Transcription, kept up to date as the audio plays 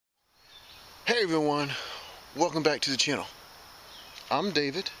Hey everyone, welcome back to the channel. I'm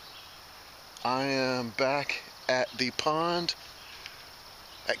David. I am back at the pond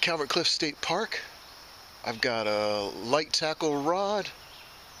at Calvert Cliffs State Park. I've got a light tackle rod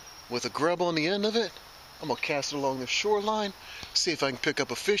with a grub on the end of it. I'm gonna cast it along the shoreline, see if I can pick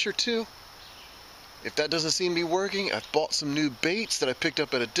up a fish or two. If that doesn't seem to be working, I've bought some new baits that I picked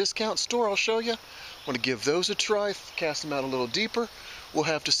up at a discount store. I'll show you. I'm gonna give those a try, cast them out a little deeper. We'll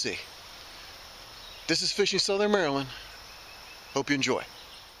have to see. This is Fishing Southern Maryland. Hope you enjoy.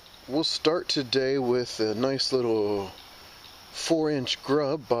 We'll start today with a nice little 4-inch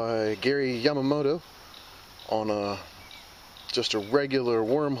grub by Gary Yamamoto on just a regular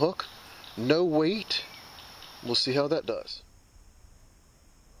worm hook. No weight. We'll see how that does.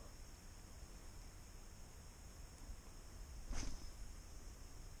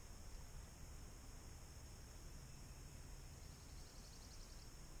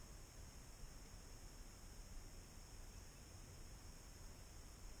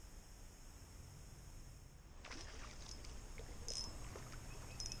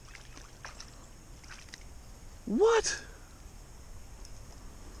 What?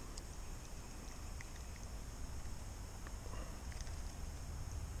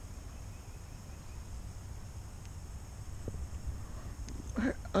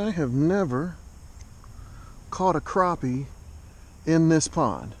 I have never caught a crappie in this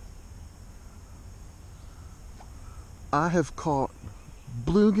pond. I have caught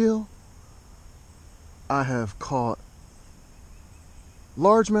bluegill. I have caught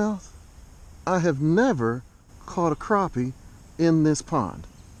largemouth. I have never caught a crappie in this pond.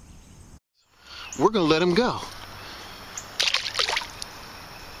 We're gonna let him go.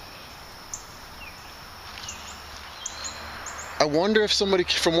 I wonder if somebody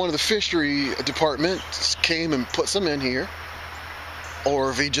from one of the fishery departments came and put some in here, or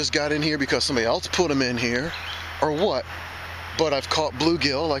if he just got in here because somebody else put him in here, or what. But I've caught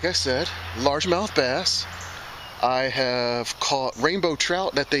bluegill, like I said, largemouth bass. I have caught rainbow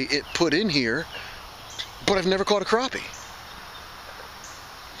trout that they put in here, but I've never caught a crappie.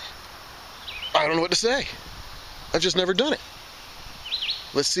 I don't know what to say. I've just never done it.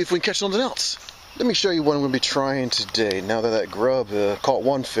 Let's see if we can catch something else. Let me show you what I'm going to be trying today, now that grub caught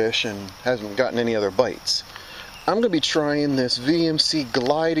one fish and hasn't gotten any other bites. I'm going to be trying this VMC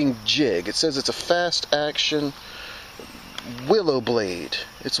gliding jig. It says it's a fast action willow blade.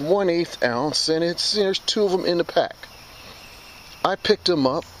 It's 1/8 ounce, and there's 2 of them in the pack. I picked them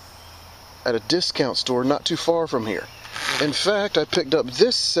up at a discount store not too far from here. In fact, I picked up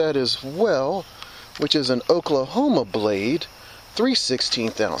this set as well, which is an Oklahoma blade,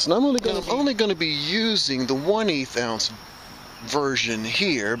 3/16 ounce. And I'm only going to be using the 1/8 ounce version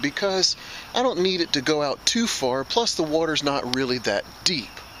here because I don't need it to go out too far, plus the water's not really that deep.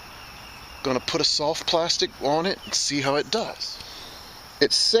 Going to put a soft plastic on it and see how it does.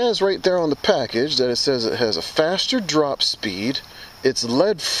 It says right there on the package that it has a faster drop speed, it's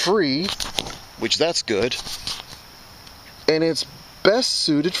lead free, which that's good, and it's best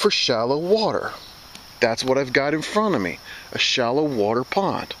suited for shallow water. That's what I've got in front of me, a shallow water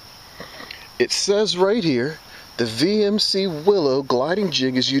pond. It says right here, the VMC Willow gliding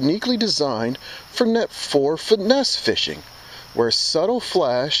jig is uniquely designed for finesse fishing, where subtle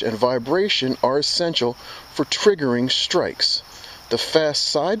flash and vibration are essential for triggering strikes. The fast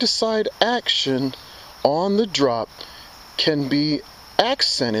side-to-side action on the drop can be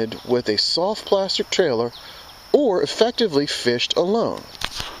accented with a soft plastic trailer or effectively fished alone.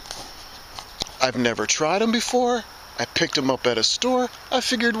 I've never tried them before. I picked them up at a store. I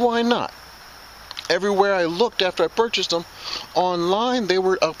figured why not? Everywhere I looked after I purchased them online, they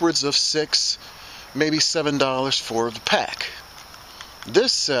were upwards of $6, maybe $7 for the pack.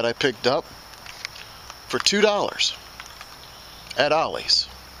 This set I picked up for $2 at Ollie's.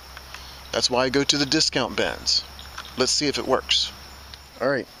 That's why I go to the discount bins. Let's see if it works.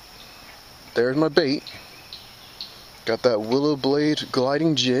 Alright, there's my bait. Got that willow blade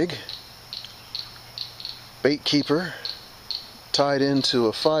gliding jig. Bait keeper tied into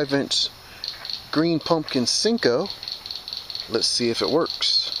a 5-inch green pumpkin Cinco. Let's see if it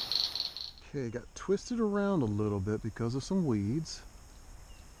works. Okay, got twisted around a little bit because of some weeds.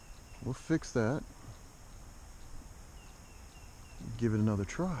 We'll fix that. Give it another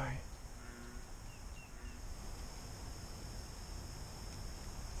try.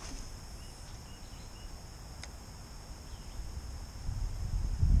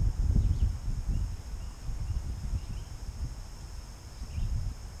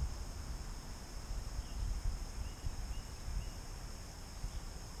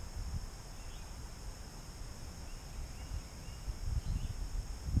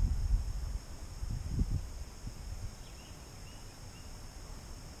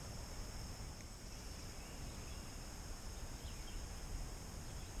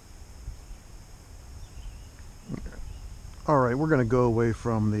 Alright, we're going to go away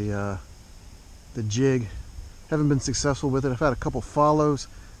from the jig. Haven't been successful with it. I've had a couple follows,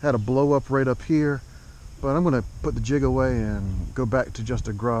 had a blow up right up here, but I'm going to put the jig away and go back to just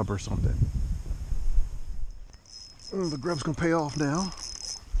a grub or something. The grub's going to pay off now.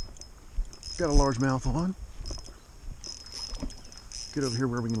 Got a largemouth on. Get over here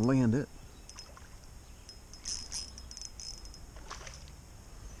where we can land it.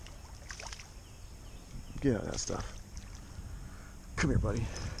 Get out of that stuff. Come here, buddy.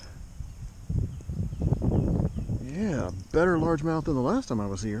 Yeah, better largemouth than the last time I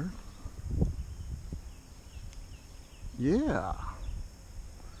was here. Yeah.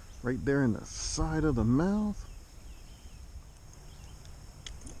 Right there in the side of the mouth.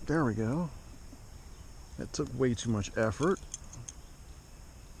 There we go. That took way too much effort.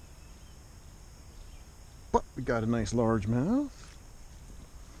 But we got a nice largemouth.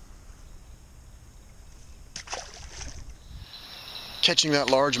 Catching that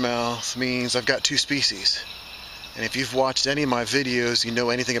largemouth means I've got two species. And if you've watched any of my videos, you know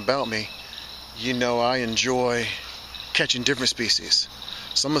anything about me, you know I enjoy catching different species.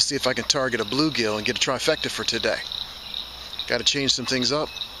 So I'm going to see if I can target a bluegill and get a trifecta for today. Got to change some things up,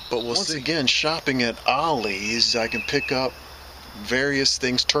 but we'll see. Once again, shopping at Ollie's, I can pick up various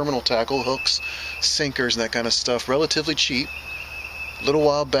things, terminal tackle, hooks, sinkers, and that kind of stuff, relatively cheap. A little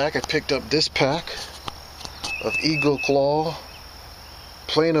while back, I picked up this pack of Eagle Claw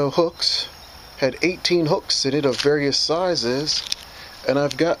Plano hooks. Had 18 hooks in it of various sizes, and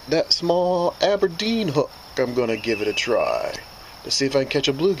I've got that small Aberdeen hook. I'm going to give it a try to see if I can catch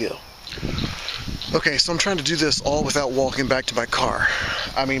a bluegill. Okay, so I'm trying to do this all without walking back to my car.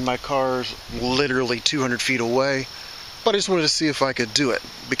 I mean, my car's literally 200 feet away, but I just wanted to see if I could do it.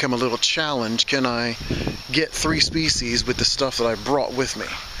 Become a little challenge. Can I get 3 species with the stuff that I brought with me?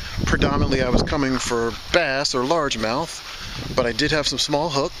 Predominantly I was coming for bass or largemouth, but I did have some small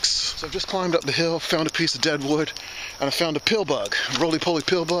hooks. So I've just climbed up the hill, found a piece of dead wood, and I found a pill bug. Roly-poly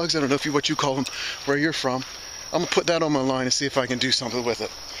pill bugs. I don't know what you call them where you're from. I'm going to put that on my line and see if I can do something with it.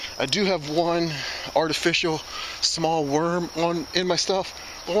 I do have one artificial small worm in my stuff,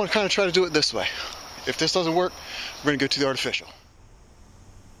 but I want to kind of try to do it this way. If this doesn't work, we're going to go to the artificial.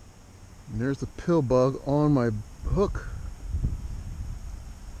 And there's the pill bug on my hook.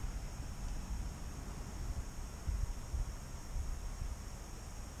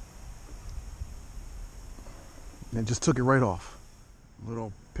 And just took it right off.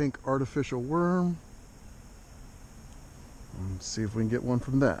 Little pink artificial worm. Let's see if we can get one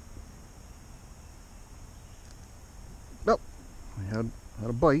from that. Nope. I had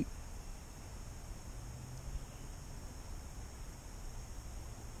a bite.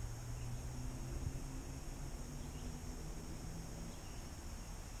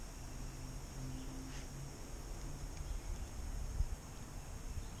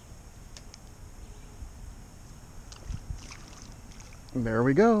 There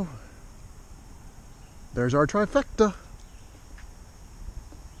we go. There's our trifecta.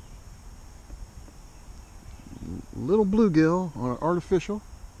 Little bluegill on an artificial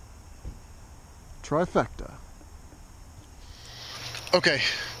trifecta. Okay,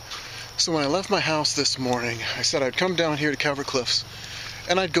 so when I left my house this morning, I said I'd come down here to Calvert Cliffs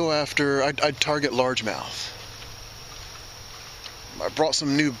and I'd target largemouth. I brought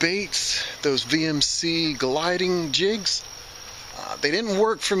some new baits, those VMC gliding jigs. They didn't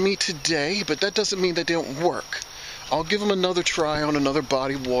work for me today, but that doesn't mean they don't work. I'll give them another try on another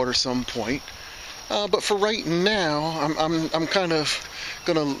body of water some point. But for right now, I'm kind of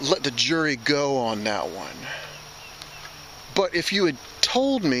gonna let the jury go on that one. But if you had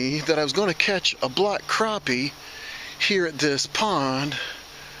told me that I was going to catch a black crappie here at this pond,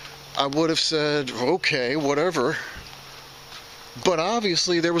 I would have said, okay, whatever. But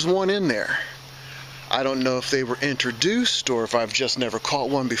obviously there was one in there. I don't know if they were introduced or if I've just never caught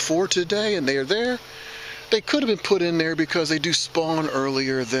one before today and they are there. They could have been put in there because they do spawn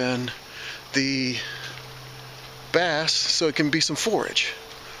earlier than the bass, so it can be some forage.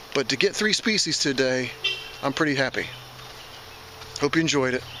 But to get 3 species today, I'm pretty happy. Hope you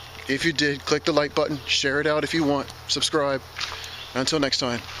enjoyed it. If you did, click the like button, share it out if you want, subscribe. Until next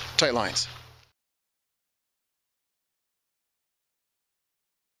time, tight lines.